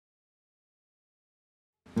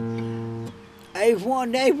Hey,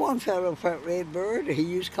 one day, one fellow up at Redbird, he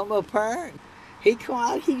used to come up here. He come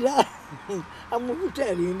out, he died. I'm going to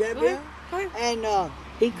tell you that, Bill. And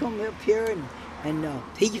he come up here, and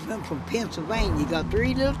he's been from Pennsylvania. He got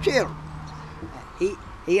 3 little children.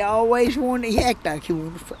 He always wanted, he act like he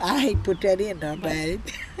wanted, I hate to put that in there about it.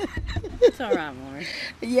 It's all right, Warren.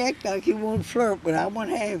 He act like he wanted to flirt, but I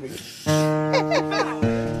wouldn't have it.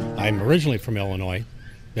 I'm originally from Illinois,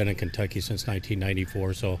 been in Kentucky since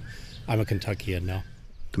 1994, so I'm a Kentuckian now.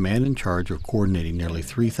 The man in charge of coordinating nearly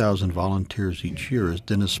 3,000 volunteers each year is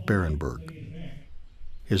Dennis Sparenberg.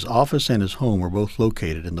 His office and his home are both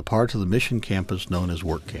located in the part of the mission campus known as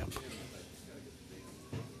Work Camp.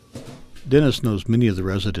 Dennis knows many of the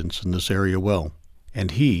residents in this area well, and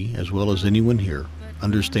he, as well as anyone here,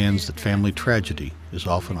 understands that family tragedy is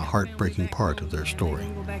often a heartbreaking part of their story.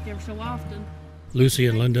 Lucy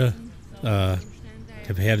and Linda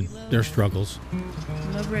have had their struggles. I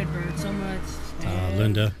love Redbird so much.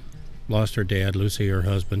 Linda lost her dad, Lucy her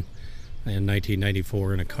husband, in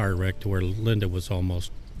 1994 in a car wreck to where Linda was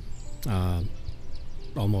almost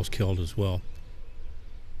killed as well.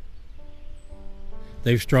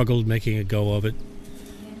 They've struggled making a go of it,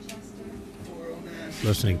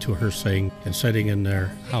 listening to her sing and sitting in their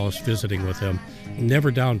house visiting with them.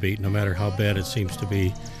 Never downbeat, no matter how bad it seems to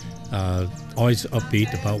be. Always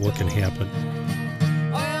upbeat about what can happen.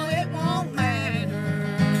 Well, it won't matter.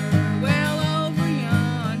 Well, over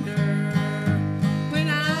yonder, when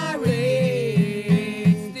I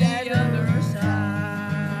reach the other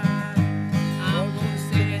side, I'm gonna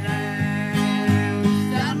sit down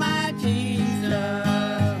beside my Jesus,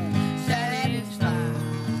 satisfied.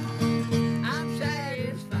 I'm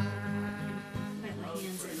satisfied.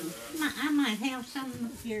 I might have some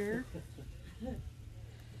here. Let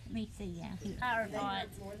me see out here. Or not.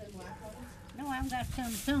 No, I've got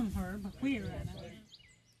some somewhere, but we're at it.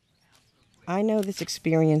 I know this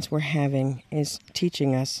experience we're having is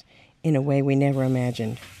teaching us in a way we never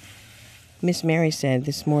imagined. Miss Mary said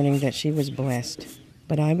this morning that she was blessed,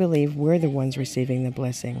 but I believe we're the ones receiving the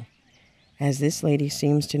blessing, as this lady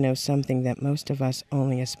seems to know something that most of us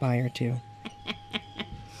only aspire to.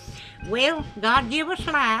 Well, God give us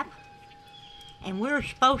life, and we're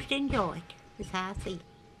supposed to enjoy it, is how I see it.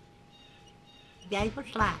 Gave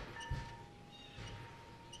us life.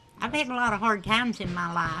 I've had a lot of hard times in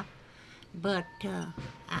my life, but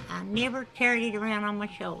I never carried it around on my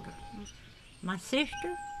shoulder. My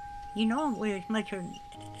sister, you know, we're as much a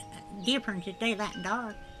difference as daylight and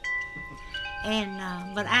dark.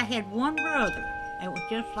 And but I had one brother that was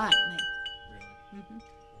just like me.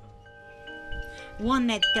 One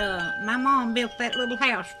that my mom built that little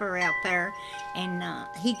house for out there, and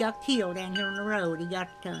he got killed down here on the road. He got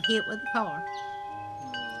hit with a car.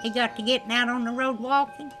 He got to getting out on the road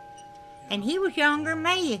walking, and he was younger than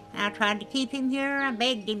me. I tried to keep him here. I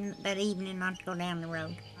begged him that evening not to go down the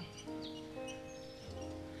road.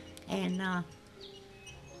 And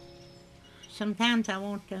sometimes I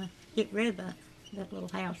want to get rid of that little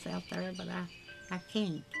house out there, but I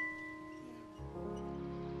can't.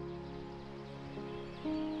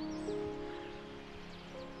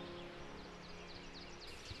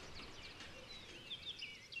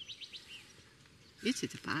 It's a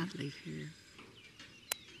fine leaf here.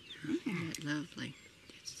 Isn't that lovely?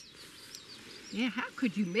 Yeah, how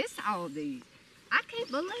could you miss all these? I can't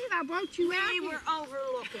believe I brought you out We here. were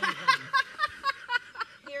overlooking them.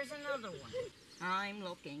 Here's another one. I'm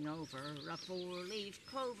looking over a 4-leaf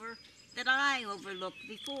clover that I overlooked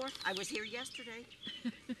before. I was here yesterday.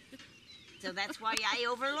 So that's why I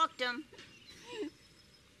overlooked them.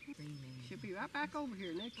 She'll be right back over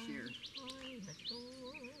here next year.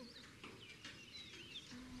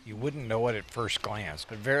 You wouldn't know it at first glance,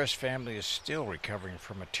 but Vera's family is still recovering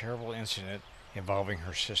from a terrible incident involving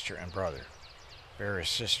her sister and brother. Vera's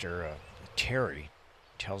sister, Terry,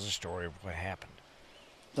 tells the story of what happened.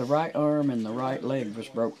 The right arm and the right leg was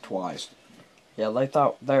broke twice. Yeah, they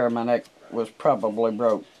thought there my neck was probably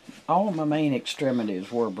broke. All my main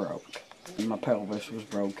extremities were broke. And my pelvis was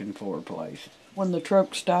broke in 4 places. When the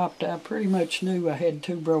truck stopped, I pretty much knew I had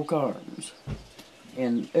 2 broke arms.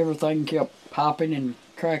 And everything kept popping and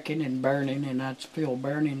cracking and burning, and I'd feel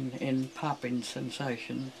burning and popping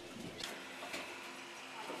sensation.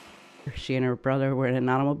 She and her brother were in an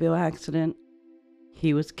automobile accident.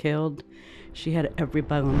 He was killed. She had every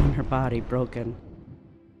bone in her body broken.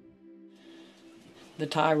 The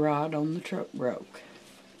tie rod on the truck broke,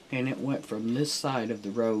 and it went from this side of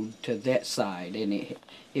the road to that side, and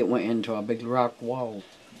it went into a big rock wall.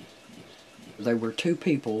 There were 2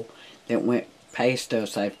 people that went past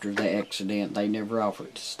us after the accident. They never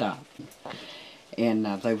offered to stop. And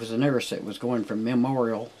there was a nurse that was going from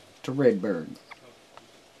Memorial to Redbird.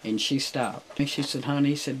 And she stopped. And she said,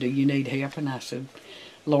 honey, do you need help? And I said,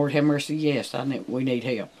 Lord have mercy, yes, we need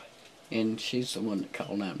help. And she's the one that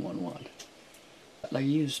called 911. They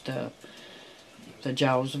used the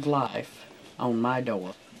jaws of life on my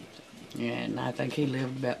door. And I think he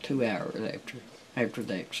lived about 2 hours after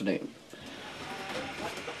the accident.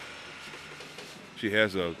 She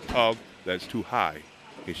has a tug that's too high,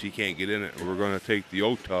 and she can't get in it. We're going to take the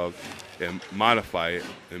old tug and modify it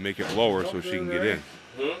and make it lower so she can get in.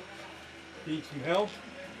 Need some help?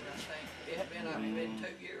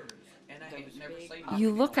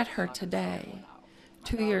 You look at her today,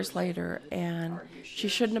 2 years later, and she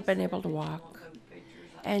shouldn't have been able to walk.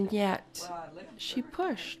 And yet, she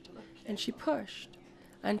pushed and she pushed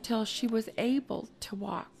until she was able to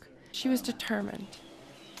walk. She was determined.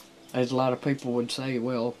 As a lot of people would say,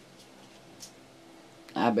 well,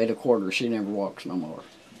 I bet a quarter she never walks no more.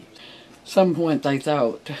 Some point they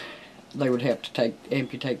thought they would have to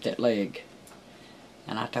amputate that leg.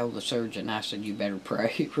 And I told the surgeon, I said, you better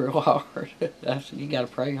pray real hard. I said, you got to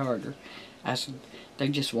pray harder. I said, there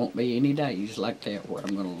just won't be any days like that where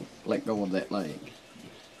I'm going to let go of that leg.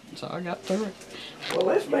 And so I got through it. Well,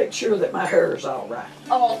 let's make sure that my hair is all right.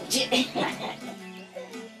 Oh,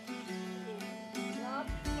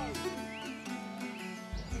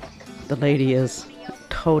 The lady is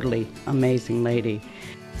totally amazing lady.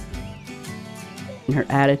 And her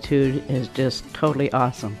attitude is just totally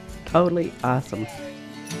awesome. Totally awesome.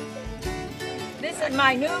 This is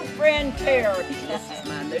my new friend, Terry. This is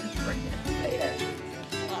my new friend. Yes.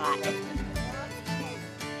 Hi.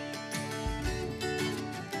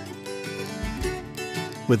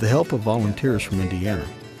 With the help of volunteers from Indiana,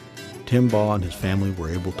 Tim Baugh and his family were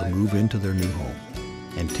able to move into their new home.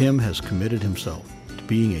 And Tim has committed himself to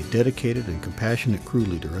being a dedicated and compassionate crew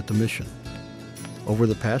leader at the mission. Over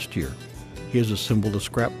the past year, he has assembled a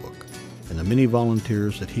scrapbook, and the many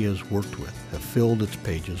volunteers that he has worked with have filled its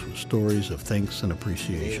pages with stories of thanks and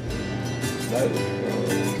appreciation.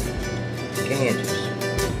 Kansas.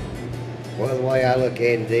 Well, the way I look at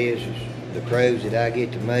it is the crews that I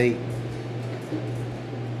get to meet,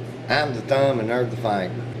 I'm the thumb and they're the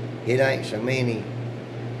finger. It ain't so many,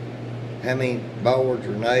 how many boards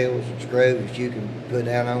or nails and screws that you can put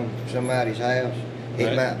down on somebody's house.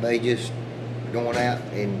 It might be just going out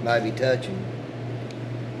and maybe touching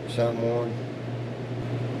someone.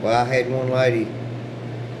 Well, I had one lady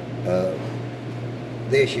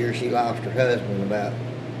this year, she lost her husband about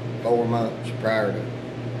 4 months prior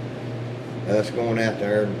to us going out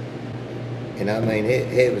there. And I mean,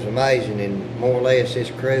 it was amazing, and more or less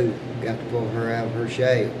this crew got to pull her out of her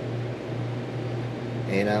shell.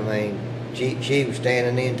 And I mean, she was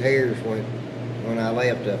standing in tears when I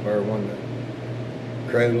left up there, when the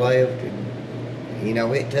crew left. And, you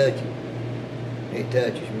know, it touches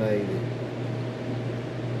me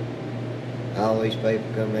that all these people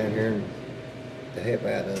come down here and to help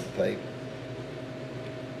out other people.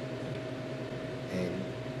 And,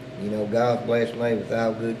 you know, God's blessed me with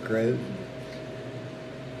all good crews.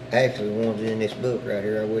 Actually, the ones in this book right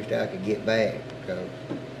here, I wished I could get back, because,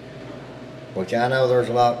 which I know there's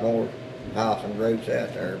a lot more awesome groups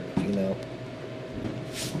out there, but you know,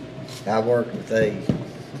 I worked with these.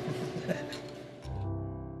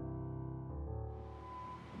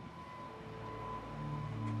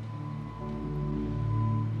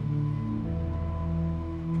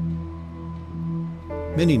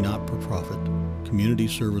 Many not-for-profit community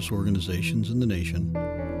service organizations in the nation,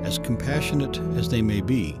 as compassionate as they may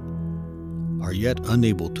be, are yet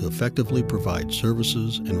unable to effectively provide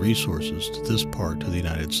services and resources to this part of the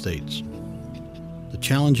United States. The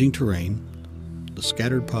challenging terrain, the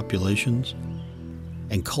scattered populations,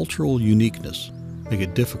 and cultural uniqueness make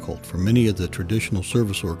it difficult for many of the traditional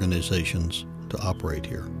service organizations to operate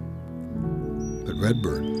here. But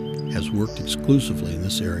Redbird has worked exclusively in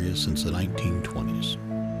this area since the 1920s.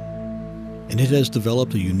 And it has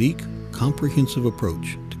developed a unique, comprehensive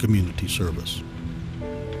approach to community service.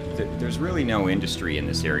 There's really no industry in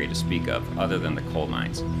this area to speak of other than the coal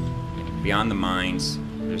mines. Beyond the mines,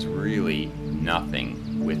 there's really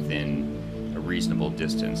nothing within a reasonable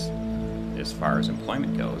distance as far as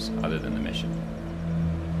employment goes other than the mission.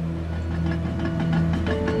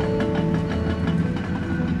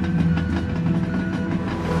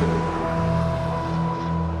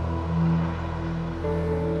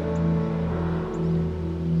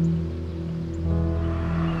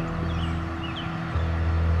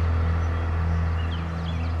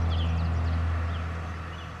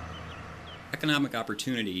 Economic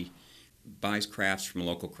opportunity buys crafts from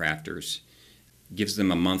local crafters, gives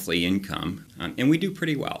them a monthly income, and we do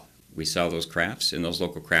pretty well. We sell those crafts, and those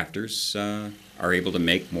local crafters are able to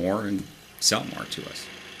make more and sell more to us.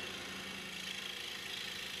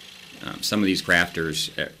 Some of these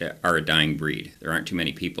crafters are a dying breed. There aren't too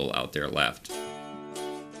many people out there left.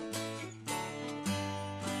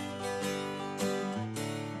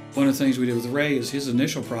 One of the things we did with Ray is his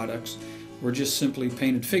initial products were just simply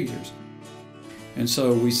painted figures. And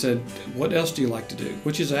so we said, what else do you like to do?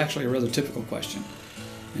 Which is actually a rather typical question.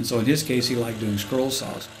 And so in his case, he liked doing scroll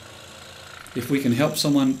saws. If we can help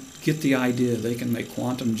someone get the idea, they can make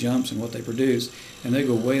quantum jumps in what they produce, and they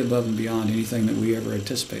go way above and beyond anything that we ever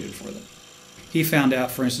anticipated for them. He found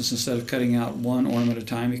out, for instance, instead of cutting out one ornament at a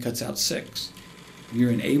time, he cuts out 6.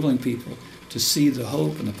 You're enabling people to see the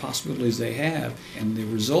hope and the possibilities they have, and the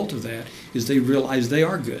result of that is they realize they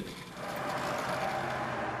are good.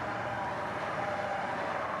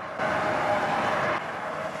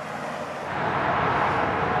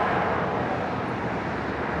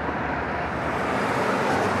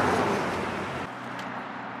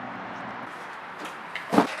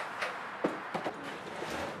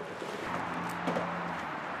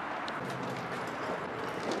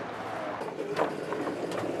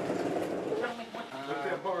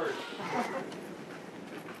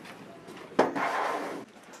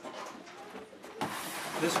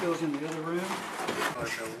 This goes in the other room.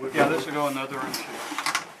 Yeah, this will go in the other room too.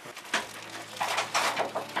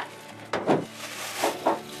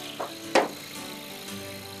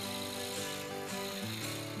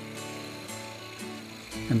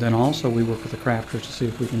 And then also we work with the crafters to see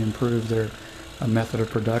if we can improve their method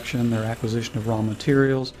of production, their acquisition of raw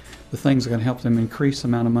materials, the things that can help them increase the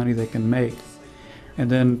amount of money they can make. And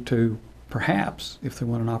then to perhaps, if they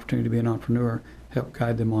want an opportunity to be an entrepreneur, help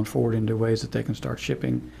guide them on forward into ways that they can start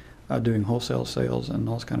shipping, doing wholesale sales and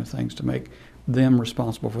those kind of things to make them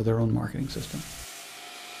responsible for their own marketing system.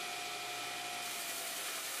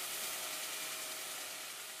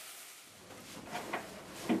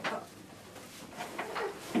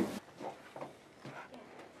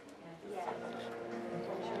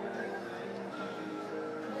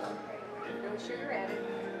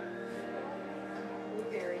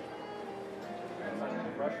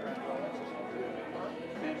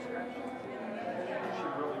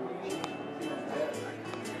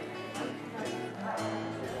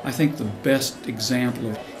 I think the best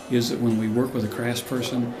example is that when we work with a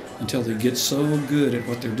craftsperson until they get so good at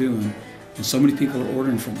what they're doing and so many people are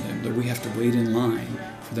ordering from them that we have to wait in line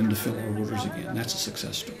for them to fill our orders again. That's a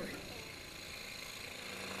success story.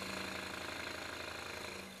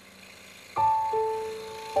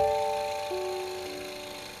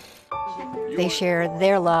 They share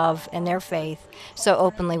their love and their faith so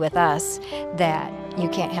openly with us that you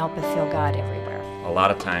can't help but feel God everywhere. A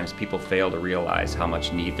lot of times people fail to realize how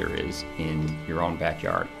much need there is in your own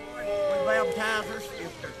backyard. We baptize our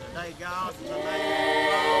sisters today, God, in the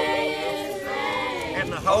name of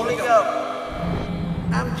the Holy Ghost.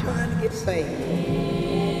 I'm trying to get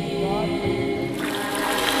saved.